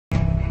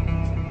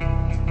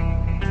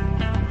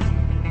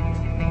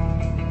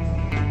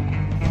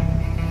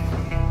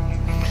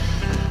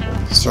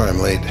Sorry I'm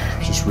late. I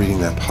was just reading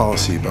that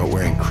policy about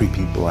wearing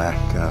creepy black,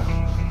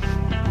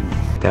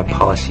 That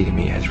policy to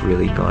me has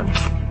really gone,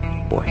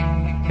 boy.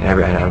 And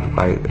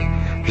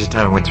there's a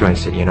time I went through and I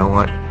said, you know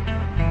what?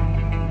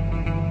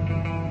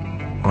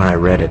 When I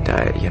read it,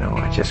 I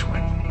just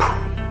went,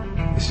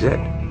 this is it.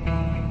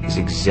 This is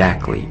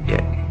exactly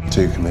it. So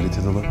you're committed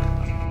to the look?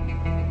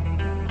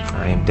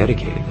 I am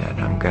dedicated to that.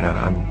 I'm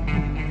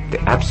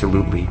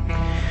absolutely,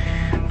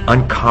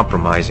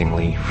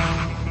 uncompromisingly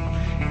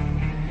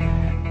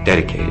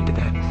dedicated to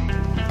that.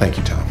 Thank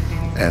you, Tom.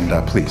 And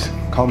please,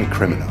 call me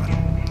Criminal.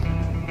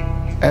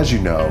 As you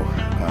know,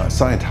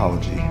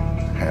 Scientology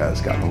has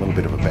gotten a little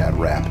bit of a bad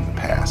rap in the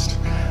past.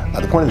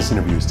 The point of this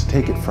interview is to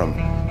take it from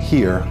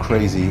here,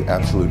 crazy,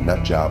 absolute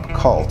nutjob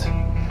cult,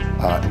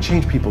 and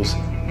change people's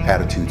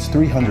attitudes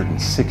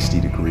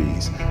 360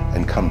 degrees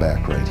and come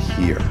back right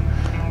here.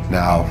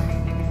 Now,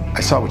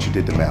 I saw what you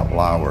did to Matt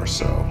Lauer,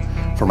 so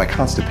for my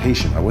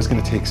constipation, I was going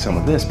to take some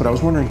of this, but I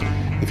was wondering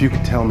if you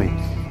could tell me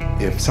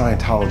if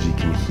Scientology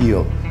can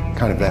heal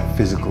kind of that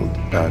physical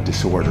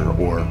disorder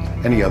or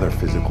any other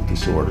physical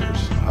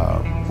disorders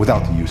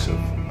without the use of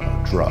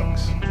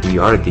drugs. We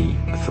are the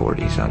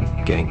authorities on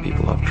getting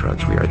people off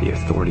drugs. We are the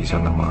authorities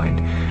on the mind.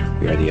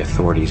 We are the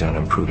authorities on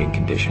improving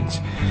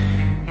conditions.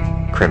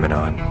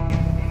 Criminon.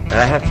 And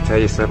I have to tell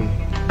you something.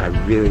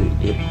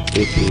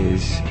 It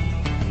is,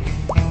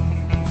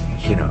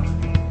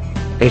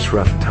 it's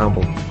rough and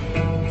tumble.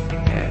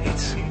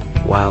 It's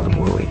wild and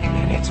woolly,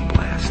 and it's a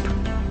blast.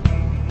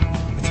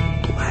 It's a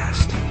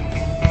blast.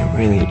 It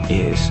really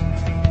is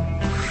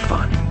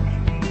fun.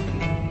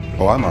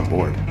 Oh, I'm on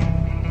board.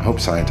 I hope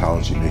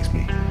Scientology makes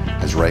me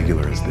as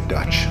regular as the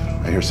Dutch.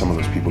 I hear some of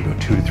those people go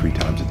 2 to 3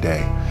 times a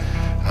day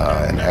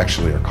and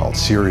actually are called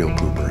serial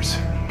poopers.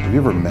 Have you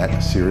ever met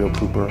a serial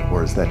pooper,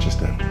 or is that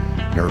just an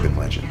urban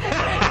legend?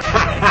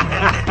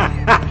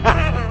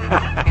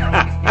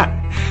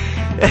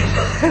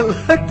 I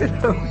looked at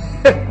him,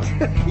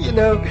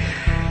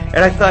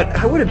 and I thought,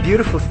 what a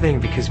beautiful thing,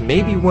 because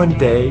maybe one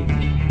day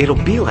it'll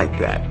be like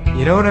that.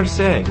 You know what I'm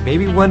saying?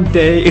 Maybe one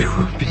day it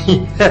will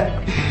be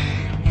that.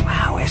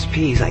 Wow,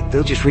 SPs,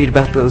 they'll just read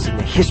about those in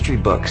the history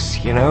books,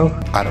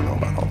 I don't know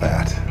about all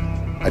that.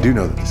 I do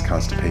know that this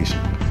constipation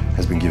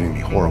has been giving me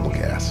horrible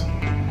gas.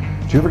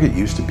 Do you ever get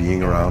used to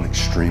being around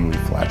extremely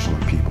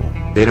flatulent people?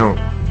 They don't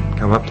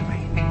come up to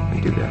me. They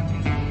do that.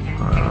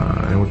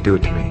 They won't do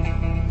it to me.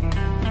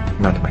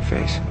 Not to my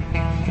face,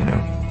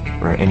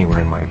 or anywhere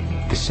in my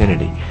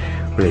vicinity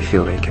where they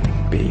feel they can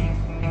be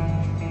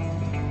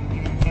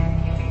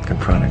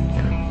confronted,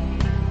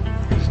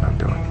 They're just not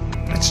doing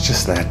it. It's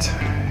just that,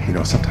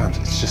 sometimes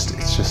it's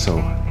just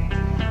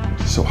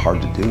so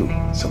hard to do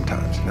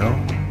sometimes,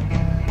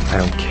 I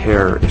don't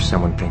care if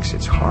someone thinks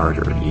it's hard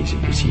or easy.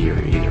 You're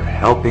either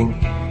helping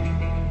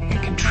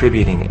and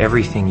contributing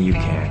everything you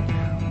can,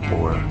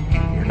 or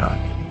you're not,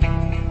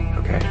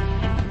 okay?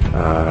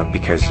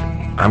 Because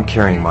I'm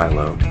carrying my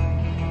load,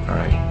 all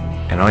right?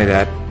 And only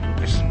that,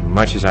 as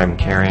much as I'm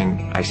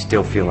carrying, I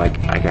still feel like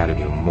I gotta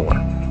do more,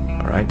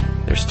 all right?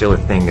 There's still a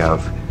thing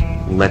of,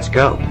 let's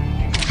go.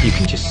 You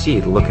can just see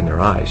the look in their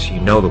eyes.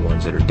 You know the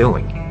ones that are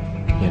doing,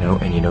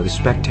 and you know the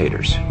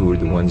spectators, who are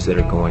the ones that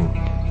are going,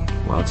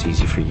 well, it's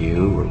easy for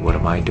you, or what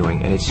am I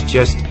doing? And it's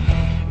just,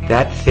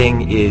 that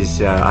thing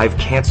is, I've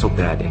canceled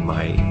that in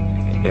my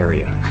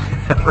area.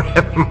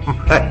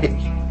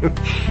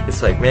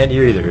 It's like, man,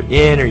 you're either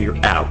in or you're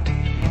out.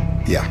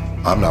 Yeah,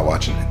 I'm not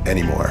watching it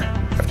anymore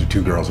after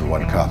 2 girls in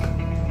 1 cup.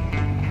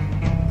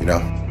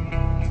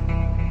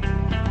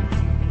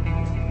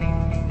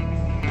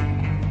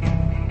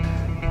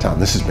 Tom,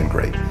 this has been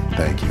great.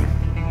 Thank you.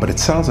 But it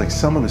sounds like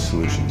some of the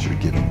solutions you're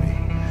giving me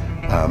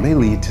may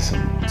lead to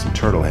some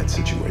turtlehead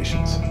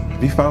situations.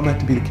 Have you found that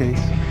to be the case?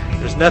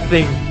 There's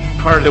nothing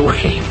part of the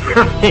way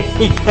for me.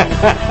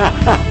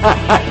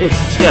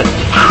 It's just...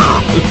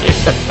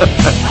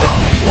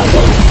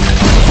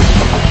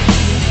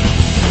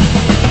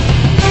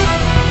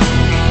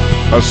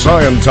 A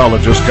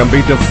Scientologist can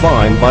be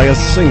defined by a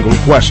single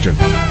question.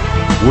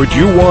 Would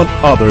you want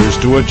others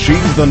to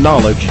achieve the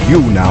knowledge you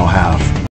now have?